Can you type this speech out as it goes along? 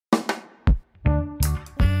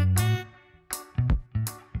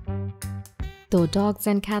Though dogs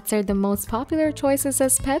and cats are the most popular choices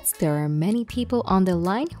as pets, there are many people on the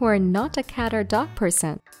line who are not a cat or dog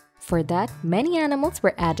person. For that, many animals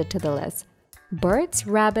were added to the list. Birds,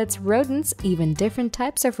 rabbits, rodents, even different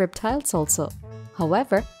types of reptiles also.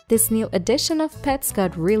 However, this new addition of pets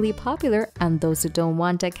got really popular, and those who don't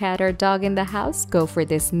want a cat or dog in the house go for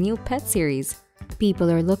this new pet series. People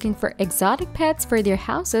are looking for exotic pets for their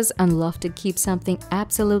houses and love to keep something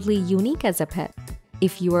absolutely unique as a pet.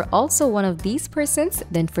 If you are also one of these persons,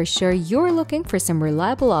 then for sure you're looking for some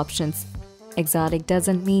reliable options. Exotic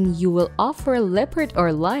doesn't mean you will opt for a leopard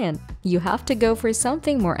or lion. You have to go for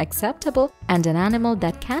something more acceptable and an animal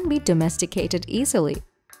that can be domesticated easily.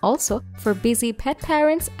 Also, for busy pet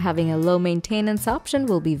parents, having a low-maintenance option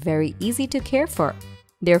will be very easy to care for.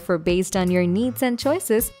 Therefore, based on your needs and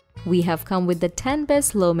choices, we have come with the 10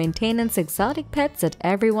 best low-maintenance exotic pets that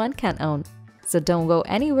everyone can own. So don't go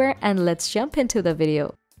anywhere and let's jump into the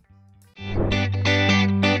video.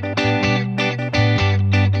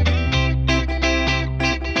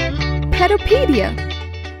 Petopedia.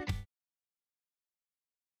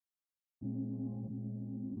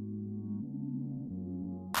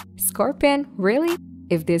 Scorpion? Really?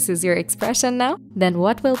 If this is your expression now, then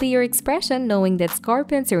what will be your expression knowing that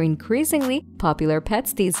scorpions are increasingly popular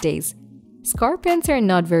pets these days? Scorpions are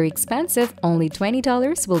not very expensive, only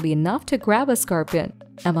 $20 will be enough to grab a scorpion.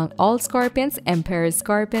 Among all scorpions, emperor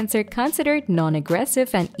scorpions are considered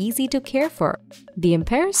non-aggressive and easy to care for. The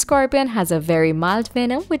emperor scorpion has a very mild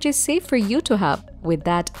venom which is safe for you to have. With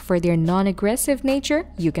that, for their non-aggressive nature,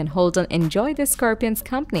 you can hold and enjoy the scorpion's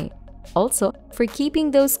company. Also, for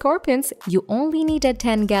keeping those scorpions, you only need a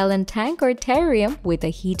 10-gallon tank or terrarium with a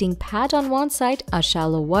heating pad on one side, a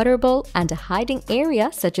shallow water bowl, and a hiding area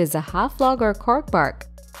such as a half log or cork bark.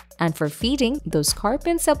 And for feeding, those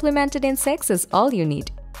scorpion supplemented insects is all you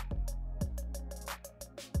need.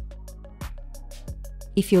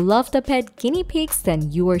 If you love the pet guinea pigs,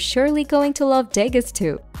 then you are surely going to love dagas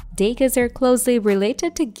too. Dagas are closely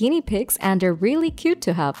related to guinea pigs and are really cute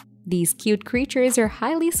to have. These cute creatures are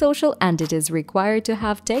highly social and it is required to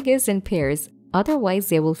have dagas in pairs, otherwise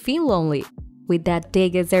they will feel lonely. With that,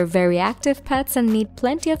 dagas are very active pets and need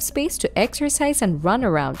plenty of space to exercise and run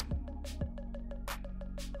around.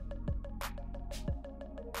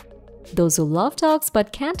 Those who love dogs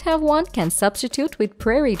but can't have one can substitute with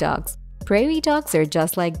prairie dogs. Prairie dogs are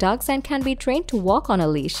just like dogs and can be trained to walk on a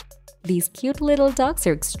leash. These cute little dogs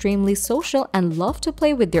are extremely social and love to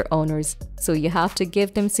play with their owners, so you have to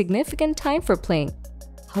give them significant time for playing.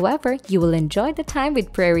 However, you will enjoy the time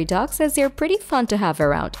with prairie dogs as they're pretty fun to have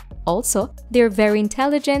around. Also, they're very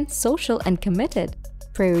intelligent, social, and committed.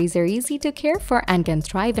 Prairies are easy to care for and can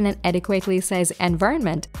thrive in an adequately sized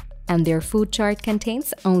environment. And their food chart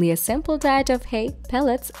contains only a simple diet of hay,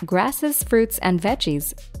 pellets, grasses, fruits, and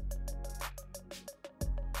veggies.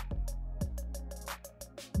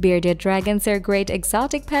 Bearded dragons are great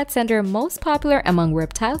exotic pets and are most popular among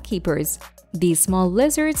reptile keepers. These small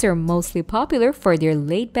lizards are mostly popular for their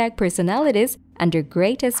laid-back personalities and are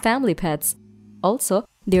great as family pets. Also,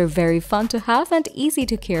 they're very fun to have and easy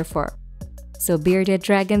to care for. So bearded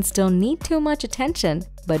dragons don't need too much attention,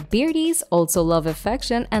 but beardies also love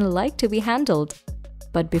affection and like to be handled.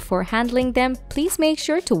 But before handling them, please make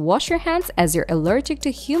sure to wash your hands as you're allergic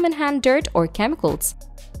to human hand dirt or chemicals.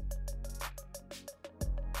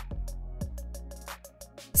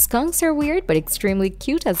 Skunks are weird but extremely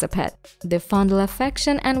cute as a pet. They fondle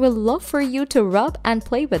affection and will love for you to rub and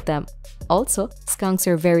play with them. Also, skunks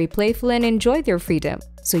are very playful and enjoy their freedom,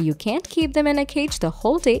 so you can't keep them in a cage the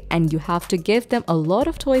whole day and you have to give them a lot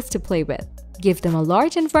of toys to play with. Give them a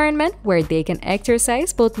large environment where they can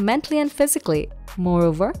exercise both mentally and physically.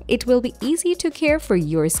 Moreover, it will be easy to care for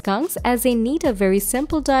your skunks as they need a very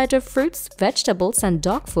simple diet of fruits, vegetables, and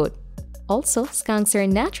dog food. Also, skunks are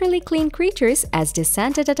naturally clean creatures as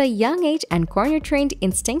descended at a young age and corner-trained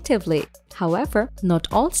instinctively. However, not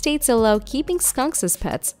all states allow keeping skunks as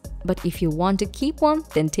pets, but if you want to keep one,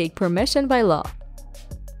 then take permission by law.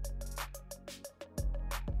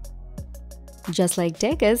 Just like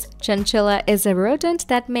dagas, chinchilla is a rodent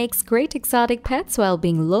that makes great exotic pets while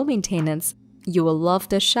being low maintenance. You will love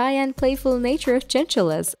the shy and playful nature of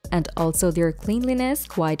chinchillas and also their cleanliness,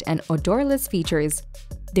 quiet, and odorless features.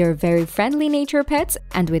 They're very friendly nature pets,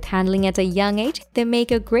 and with handling at a young age, they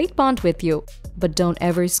make a great bond with you. But don't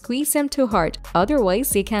ever squeeze them too hard,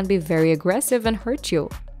 otherwise they can be very aggressive and hurt you.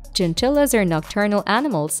 Chinchillas are nocturnal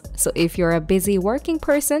animals, so if you're a busy working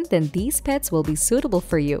person, then these pets will be suitable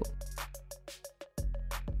for you.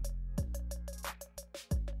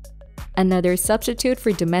 Another substitute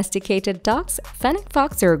for domesticated dogs, fennec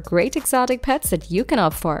foxes are great exotic pets that you can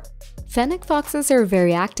opt for. Fennec foxes are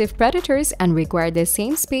very active predators and require the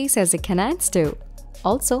same space as the canines do.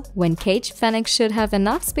 Also, when caged, fennec should have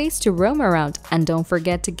enough space to roam around, and don't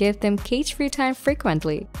forget to give them cage-free time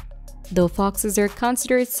frequently. Though foxes are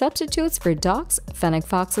considered substitutes for dogs, fennec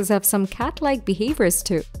foxes have some cat-like behaviors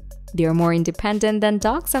too. They are more independent than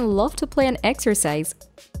dogs and love to play and exercise.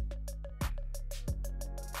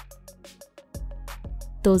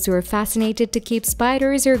 Those who are fascinated to keep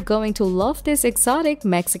spiders are going to love this exotic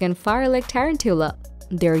Mexican fire-leg tarantula.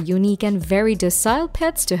 They're unique and very docile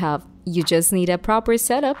pets to have. You just need a proper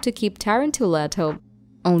setup to keep tarantula at home.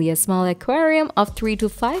 Only a small aquarium of 3 to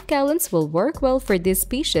 5 gallons will work well for this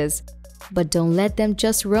species. But don't let them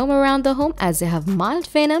just roam around the home as they have mild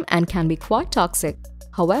venom and can be quite toxic.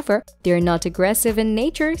 However, they are not aggressive in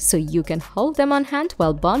nature, so you can hold them on hand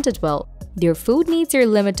while bonded well. Their food needs are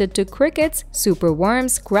limited to crickets,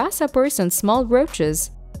 superworms, grasshoppers, and small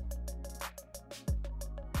roaches.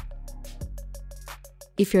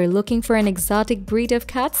 If you're looking for an exotic breed of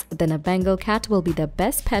cats, then a Bengal cat will be the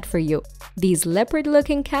best pet for you. These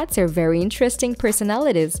leopard-looking cats are very interesting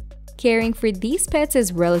personalities. Caring for these pets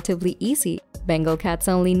is relatively easy. Bengal cats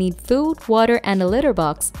only need food, water, and a litter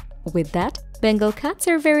box. With that, Bengal cats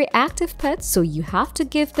are very active pets, so you have to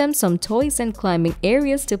give them some toys and climbing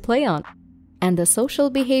areas to play on. And the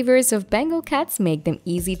social behaviors of Bengal cats make them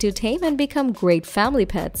easy to tame and become great family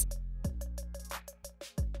pets.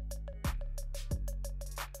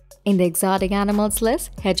 In the exotic animals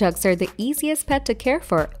list, hedgehogs are the easiest pet to care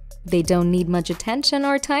for. They don't need much attention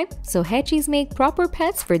or time, so hedgies make proper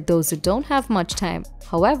pets for those who don't have much time.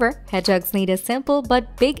 However, hedgehogs need a simple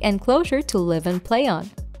but big enclosure to live and play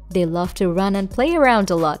on. They love to run and play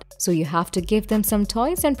around a lot, so you have to give them some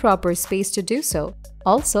toys and proper space to do so.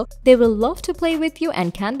 Also, they will love to play with you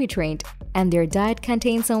and can be trained. And their diet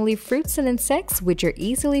contains only fruits and insects, which are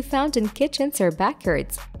easily found in kitchens or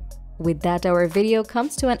backyards. With that, our video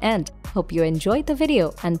comes to an end. Hope you enjoyed the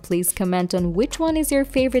video, and please comment on which one is your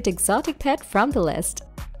favorite exotic pet from the list.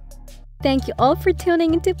 Thank you all for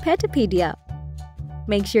tuning into Petopedia.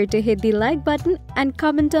 Make sure to hit the like button and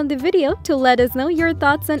comment on the video to let us know your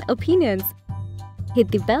thoughts and opinions. Hit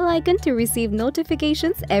the bell icon to receive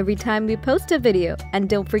notifications every time we post a video, and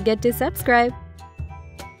don't forget to subscribe.